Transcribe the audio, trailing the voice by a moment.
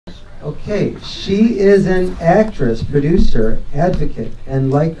Okay, she is an actress, producer, advocate,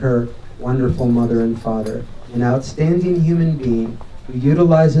 and like her wonderful mother and father, an outstanding human being who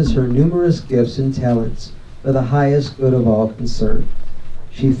utilizes her numerous gifts and talents for the highest good of all concerned.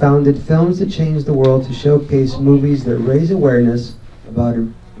 She founded Films That Change the World to showcase movies that raise awareness about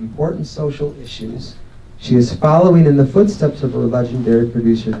important social issues. She is following in the footsteps of her legendary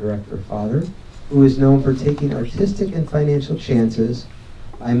producer-director father, who is known for taking artistic and financial chances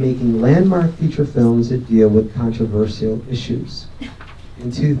by making landmark feature films that deal with controversial issues.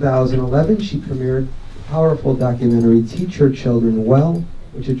 In 2011, she premiered the powerful documentary Teach Your Children Well,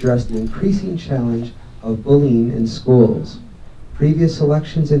 which addressed the increasing challenge of bullying in schools. Previous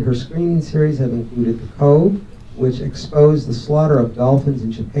selections in her screening series have included The Cove, which exposed the slaughter of dolphins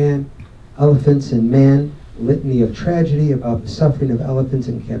in Japan, Elephants in Man, a litany of tragedy about the suffering of elephants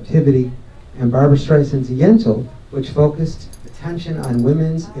in captivity, and Barbra Streisand's Yentl, which focused attention on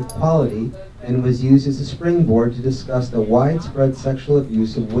women's equality and was used as a springboard to discuss the widespread sexual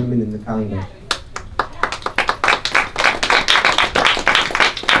abuse of women in the Congo.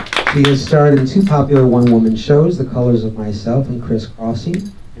 She has starred in 2 popular one-woman shows, The Colors of Myself and Criss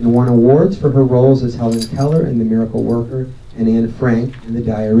Crossing, and won awards for her roles as Helen Keller in The Miracle Worker and Anne Frank in The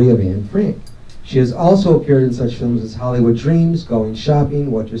Diary of Anne Frank. She has also appeared in such films as Hollywood Dreams, Going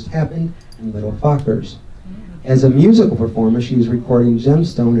Shopping, What Just Happened, and Little Fockers. As a musical performer, she is recording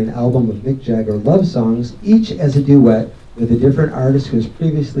Gemstone, an album of Mick Jagger love songs, each as a duet with a different artist who has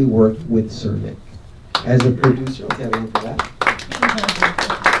previously worked with Sir Mick. As a producer, okay, I'll for that.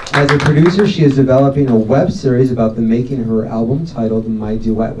 As a producer, she is developing a web series about the making of her album titled My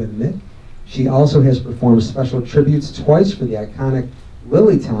Duet with Mick. She also has performed special tributes twice for the iconic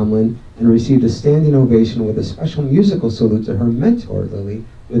Lily Tomlin and received a standing ovation with a special musical salute to her mentor, Lily,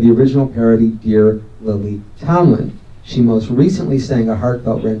 with the original parody, Dear Lily Tomlin. She most recently sang a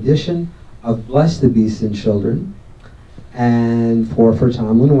heartfelt rendition of Bless the Beasts and Children, and for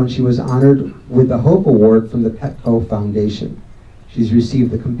Tomlin when she was honored with the Hope Award from the Petco Foundation. She's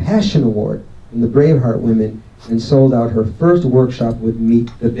received the Compassion Award from the Braveheart Women and sold out her first workshop with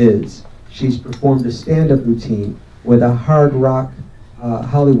Meet the Biz. She's performed a stand-up routine with a Hard Rock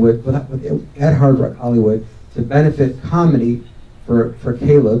Hollywood, at Hard Rock Hollywood to benefit comedy for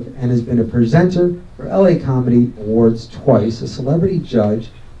Caleb, and has been a presenter for LA Comedy Awards twice, a celebrity judge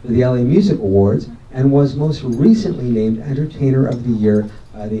for the LA Music Awards, and was most recently named Entertainer of the Year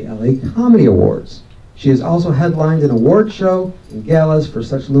by the LA Comedy Awards. She has also headlined an award show and galas for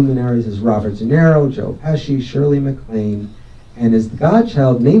such luminaries as Robert De Niro, Joe Pesci, Shirley MacLaine, and is the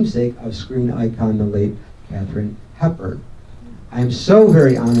godchild namesake of screen icon the late Katharine Hepburn. I am so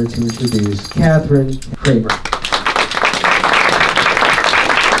very honored to introduce Katharine Kramer.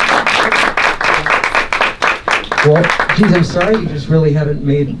 Well, geez, I'm sorry you just really haven't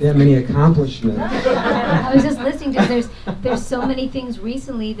made that many accomplishments. I was just listening to there's so many things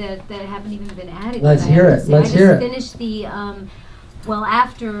recently that haven't even been added. Let's hear it. Let's hear it. I just finished the, well,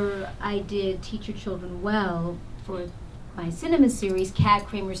 after I did Teach Your Children Well for my cinema series, Kat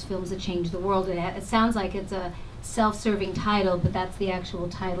Kramer's Films That Change the World. It sounds like it's a self-serving title, but that's the actual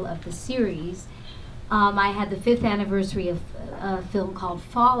title of the series. I had the 5th anniversary of a film called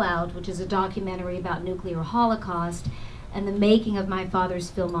Fallout, which is a documentary about nuclear holocaust and the making of my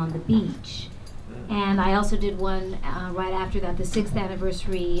father's film On the Beach. And I also did one right after that, the 6th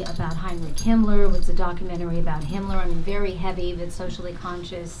anniversary about Heinrich Himmler, which is a documentary about Himmler. I mean, very heavy but socially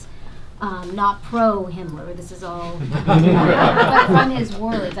conscious, not pro-Himmler. This is all but from his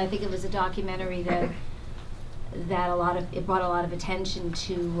words. I think it was a documentary that it brought a lot of attention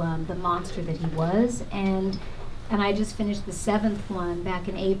to the monster that he was, and I just finished the 7th one back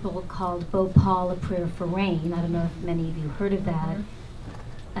in April called Bhopal, A Prayer for Rain. I don't know if many of you heard of that.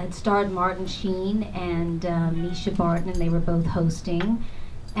 It starred Martin Sheen and Misha Barton, and they were both hosting.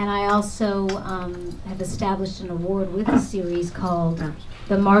 And I also have established an award with the series called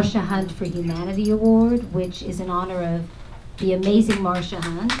the Marcia Hunt for Humanity Award, which is in honor of the amazing Marcia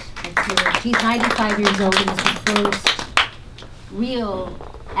Hunt. She's 95 years old and is the first real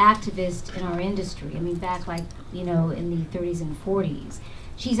activist in our industry. I mean, back like, you know, in the 30s and 40s.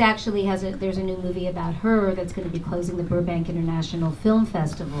 She's actually there's a new movie about her that's going to be closing the Burbank International Film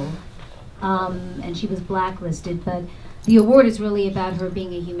Festival. And she was blacklisted, but the award is really about her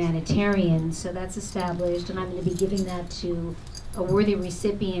being a humanitarian, so that's established, and I'm going to be giving that to a worthy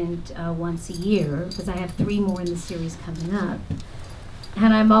recipient once a year, because I have 3 more in the series coming up.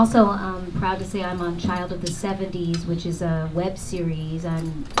 And I'm also proud to say I'm on Child of the 70s, which is a web series.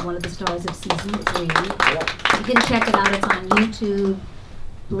 I'm one of the stars of season 3. You can check it out. It's on YouTube,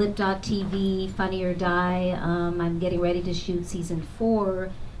 blip.tv, Funny or Die. I'm getting ready to shoot season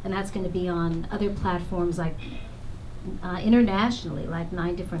 4. and that's going to be on other platforms like internationally, like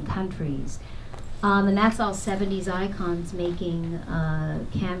 9 different countries. And that's all 70s icons making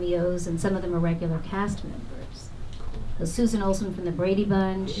cameos, and some of them are regular cast members. So Susan Olsen from the Brady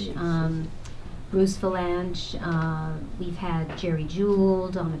Bunch, Bruce Valanche, we've had Jerry Jewell,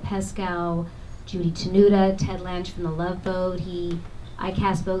 Donna Pescow, Judy Tenuta, Ted Lange from The Love Boat. I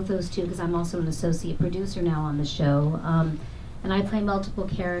cast both those two because I'm also an associate producer now on the show. And I play multiple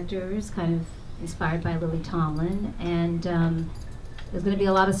characters, kind of inspired by Lily Tomlin. And there's going to be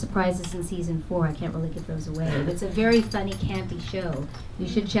a lot of surprises in season 4. I can't really give those away. But it's a very funny, campy show. You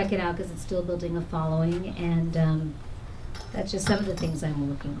should check it out because it's still building a following. And that's just some of the things I'm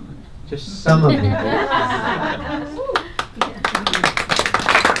working on. Just some of them.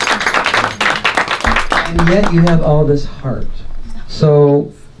 And yet you have all this heart.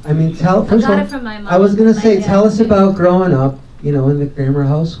 So, I mean, first of all, from my mom. I was going to say, tell us about growing up, you know, in the Kramer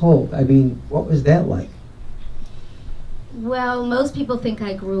household. I mean, what was that like? Well, most people think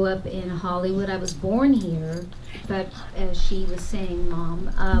I grew up in Hollywood. I was born here, but as she was saying, Mom,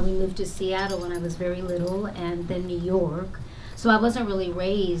 we moved to Seattle when I was very little, and then New York. So I wasn't really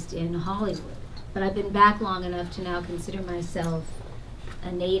raised in Hollywood, but I've been back long enough to now consider myself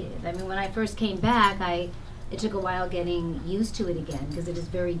a native. I mean, when I first came back, it took a while getting used to it again, because it is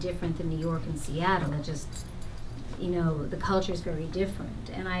very different than New York and Seattle. It just, you know, the culture is very different.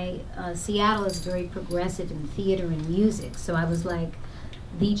 And Seattle is very progressive in theater and music, so I was like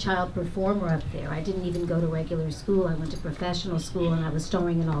the child performer up there. I didn't even go to regular school. I went to professional school, and I was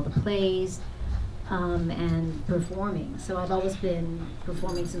starring in all the plays and performing. So I've always been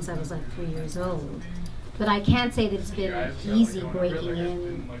performing since I was like 3 years old. But I can't say that it's been easy breaking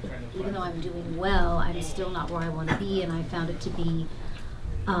in. Even though I'm doing well, I'm still not where I want to be, and I found it to be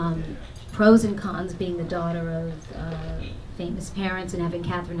pros and cons being the daughter of famous parents and having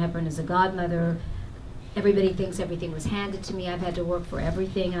Katharine Hepburn as a godmother. Everybody thinks everything was handed to me. I've had to work for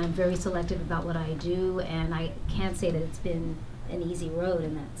everything, and I'm very selective about what I do, and I can't say that it's been an easy road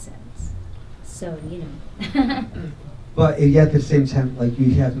in that sense. So, you know. But yet at the same time, like,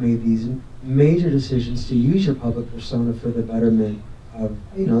 you have made these major decisions to use your public persona for the betterment of,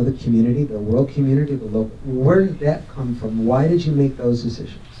 you know, the community, the world community, the local. Where did that come from? Why did you make those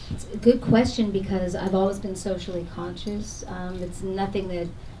decisions? It's a good question, because I've always been socially conscious. It's nothing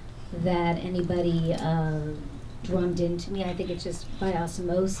that anybody drummed into me. I think it's just by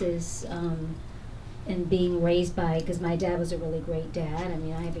osmosis and being raised by, because my dad was a really great dad. I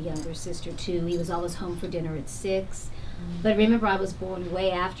mean, I have a younger sister too. He was always home for dinner at 6. But remember, I was born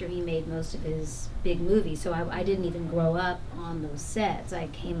way after he made most of his big movies, so I didn't even grow up on those sets. I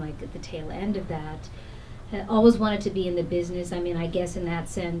came like at the tail end of that. I always wanted to be in the business. I mean, I guess in that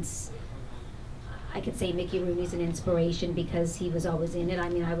sense, I could say Mickey Rooney's an inspiration because he was always in it. I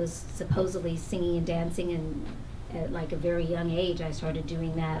mean, I was supposedly singing and dancing, and at like a very young age I started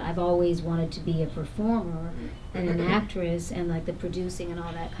doing that. I've always wanted to be a performer and an actress, and like the producing and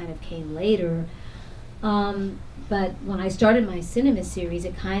all that kind of came later. But when I started my cinema series,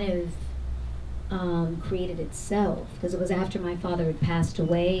 it kind of created itself, because it was after my father had passed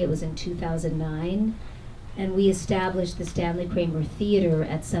away. It was in 2009, and we established the Stanley Kramer Theater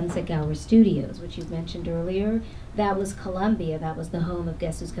at Sunset Gower Studios, which you mentioned earlier. That was Columbia. That was the home of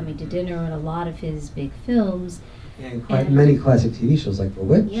Guess Who's Coming to Dinner and a lot of his big films. And quite many classic TV shows like The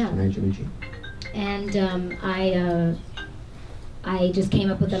Witch and I, Jimmy G. And I just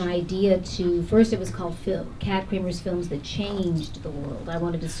came up with an idea to, first it was called Cat Kramer's Films That Changed the World. I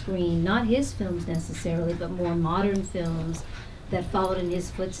wanted to screen not his films necessarily, but more modern films that followed in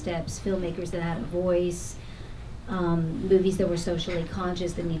his footsteps, filmmakers that had a voice, movies that were socially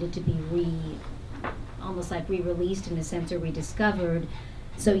conscious that needed to be almost like re-released in a sense, or rediscovered.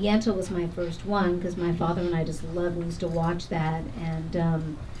 So Yentl was my first one, because my father and I just loved, we used to watch that, and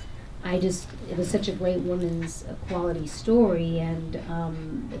it was such a great women's equality story, and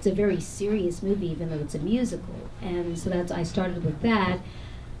it's a very serious movie, even though it's a musical. And so I started with that,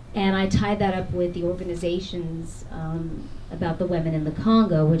 and I tied that up with the organizations about the women in the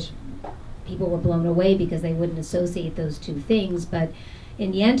Congo, which people were blown away because they wouldn't associate those two things. But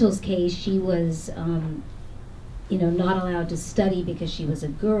in Yentl's case, she was not allowed to study because she was a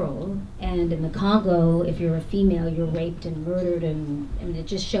girl. And in the Congo, if you're a female, you're raped and murdered, and it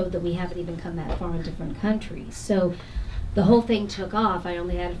just showed that we haven't even come that far in different countries. So the whole thing took off. I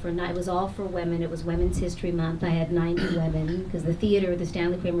only had it it was all for women. It was Women's History Month. I had 90 women, because the theater, the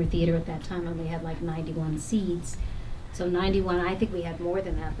Stanley Kramer Theater at that time only had like 91 seats. So 91, I think we had more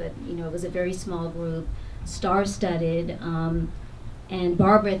than that, but it was a very small group, star-studded. And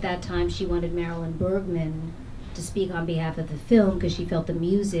Barbara at that time, she wanted Marilyn Bergman to speak on behalf of the film because she felt the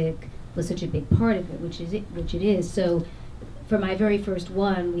music was such a big part of it, which it is. So for my very first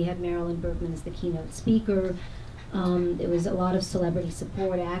one, we had Marilyn Bergman as the keynote speaker. It was a lot of celebrity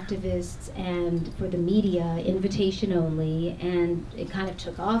support activists, and for the media, invitation only, and it kind of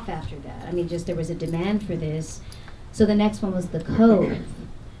took off after that. I mean, just there was a demand for this. So the next one was The Cove,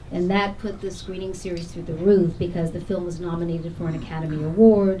 and that put the screening series through the roof because the film was nominated for an Academy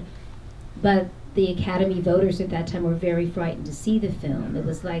Award, but the Academy voters at that time were very frightened to see the film. It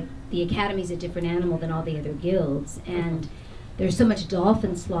was like the Academy's a different animal than all the other guilds, and there's so much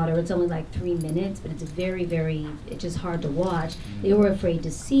dolphin slaughter. It's only like 3 minutes, but it's it's just hard to watch. They were afraid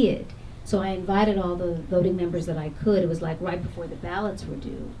to see it. So I invited all the voting members that I could. It was like right before the ballots were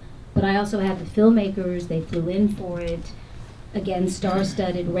due. But I also had the filmmakers. They flew in for it. Again,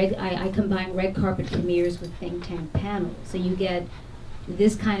 star-studded. I combine red carpet premieres with think tank panels. So you get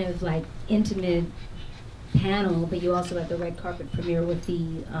this kind of like intimate panel, but you also have the red carpet premiere with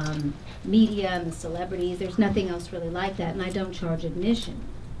the media and the celebrities. There's nothing else really like that, and I don't charge admission.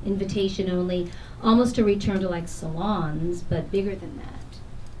 Invitation only, almost a return to like salons, but bigger than that.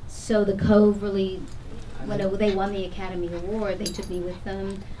 So The Cove really, when they won the Academy Award, they took me with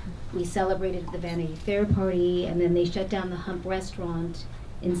them. We celebrated the Vanity Fair party, and then they shut down the Hump restaurant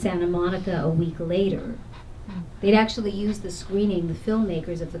in Santa Monica a week later. They'd actually used the screening, the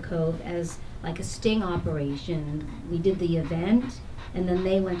filmmakers of The Cove, as like a sting operation. We did the event, and then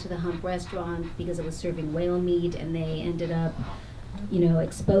they went to the Hump restaurant because it was serving whale meat, and they ended up,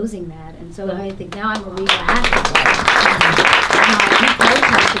 exposing that. And so I think now I'm a real activist.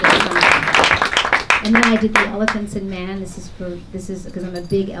 And then I did The Elephants and Man. This is because I'm a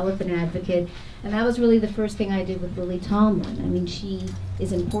big elephant advocate, and that was really the first thing I did with Lily Tomlin. I mean, she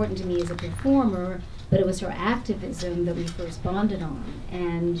is important to me as a performer, but it was her activism that we first bonded on.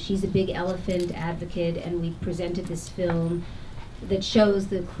 And she's a big elephant advocate, and we presented this film that shows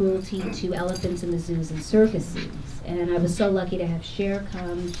the cruelty to elephants in the zoos and circuses. And I was so lucky to have Cher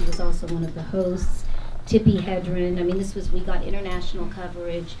come. She was also one of the hosts. Tippi Hedren. I mean, we got international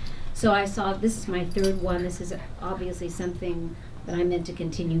coverage. So I saw, this is my third one. This is obviously something that I meant to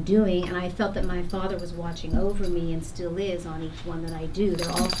continue doing, and I felt that my father was watching over me and still is on each one that I do. They're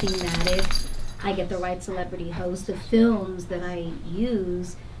all thematic. I get the right celebrity host. The films that I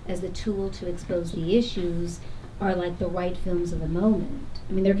use as the tool to expose the issues are like the right films of the moment.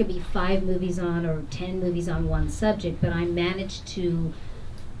 I mean, there could be 5 movies on or 10 movies on one subject, but I managed to,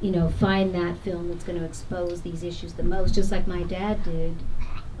 find that film that's going to expose these issues the most, just like my dad did,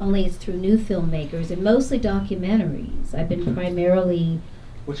 only it's through new filmmakers and mostly documentaries. I've been primarily...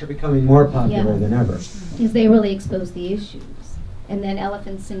 Which are becoming more popular than ever. Because they really expose the issues. And then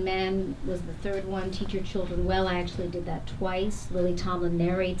Elephants and Man was the third one, Teach Your Children Well. I actually did that twice. Lily Tomlin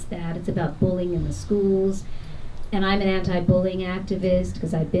narrates that. It's about bullying in the schools. And I'm an anti-bullying activist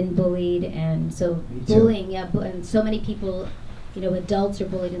because I've been bullied. And so bullying, and so many people, adults are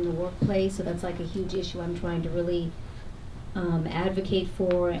bullied in the workplace. So that's like a huge issue I'm trying to really advocate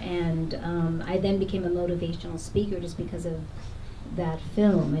for. And I then became a motivational speaker just because of that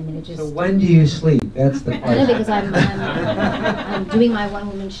film. I mean, it just... So when do you sleep? That's the question. I know, because I'm doing my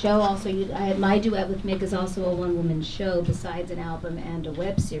one-woman show. Also, my duet with Mick is also a one-woman show besides an album and a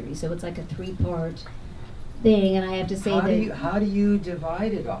web series. So it's like a 3-part thing. And I have to say how do you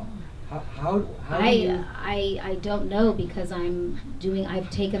divide it all? I don't know, because I've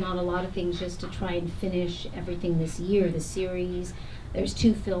taken on a lot of things just to try and finish everything this year. The series, there's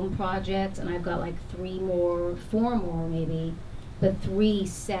 2 film projects, and I've got like 4 more maybe, but 3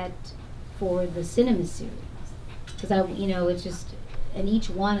 set for the cinema series. Because it's just, and each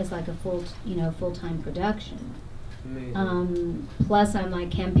one is like a full-time production. Plus I'm like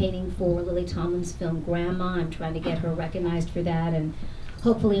campaigning for Lily Tomlin's film Grandma. I'm trying to get her recognized for that, and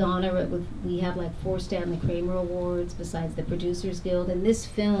hopefully honor it with, we have like 4 Stanley Kramer Awards besides the Producers Guild. And this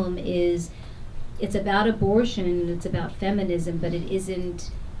film it's about abortion, it's about feminism, but it isn't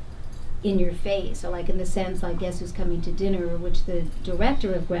in your face. So like in the sense, like Guess Who's Coming to Dinner, which the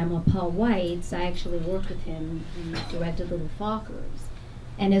director of Grandma, Paul Weitz, I actually worked with him. He directed Little Fockers.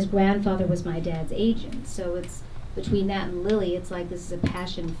 And his grandfather was my dad's agent. So it's, between that and Lily, it's like this is a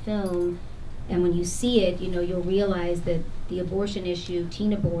passion film. And when you see it, you'll realize that the abortion issue,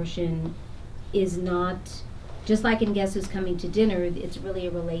 teen abortion, is not, just like in Guess Who's Coming to Dinner, it's really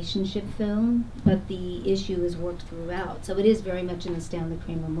a relationship film, but the issue is worked throughout. So it is very much in the Stanley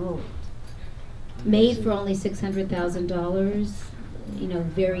Kramer mold. Made for only $600,000,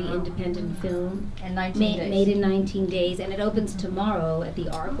 very independent film. And 19 days. Made in 19 days, and it opens tomorrow at the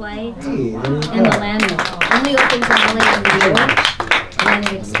ArcLight and the Landmark. Only opens in LA and New York. and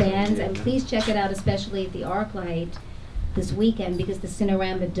it expands. And please check it out, especially at the ArcLight this weekend, because the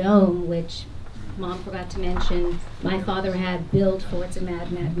Cinerama Dome, which Mom forgot to mention, my father had built for It's a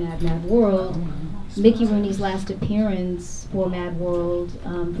Mad, Mad, Mad, Mad World. Mickey Rooney's last appearance for Mad World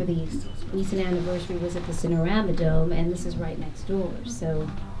for the recent anniversary was at the Cinerama Dome, and this is right next door. So,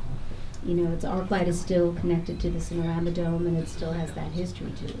 you know, it's ArcLight is still connected to the Cinerama Dome, and it still has that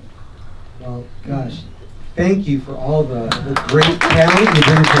history to it. Well, gosh, thank you for all the great talent you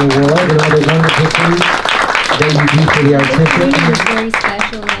bring to the world and all the wonderful things that you do for the artistic. It was very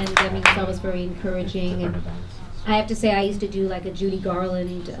special, and I mean, it's always very encouraging. And I have to say, I used to do like a Judy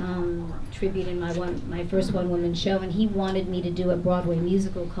Garland tribute in my first one-woman show, and he wanted me to do a Broadway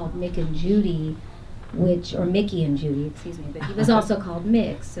musical called Mick and Judy, or Mickey and Judy, excuse me, but he was also called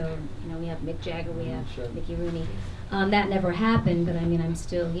Mick. So, you know, we have Mick Jagger, we have Mickey Rooney. That never happened, but I mean, I'm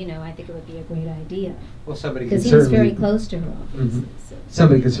still, you know, I think it would be a great idea. Well, somebody because he was very close to her, obviously. So.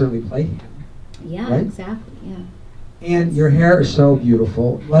 Somebody could certainly play him. Yeah, right? Exactly. Yeah. And your hair is so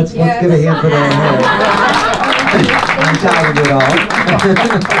beautiful. Let's give a hand for that hair. On top of it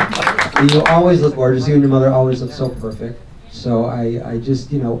all, you always look gorgeous. You and your mother always look so perfect. So I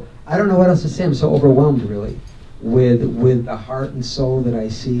just, you know, I don't know what else to say. I'm so overwhelmed, really, with the heart and soul that I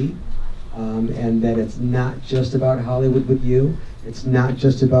see. And that it's not just about Hollywood with you. It's not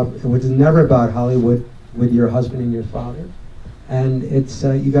just about, it was never about Hollywood with your husband and your father. And it's,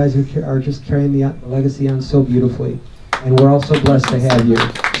 you guys are just carrying the legacy on so beautifully. And we're all so blessed to have you.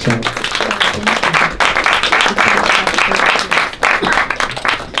 So,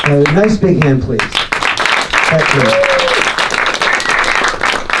 nice big hand, please. Thank you.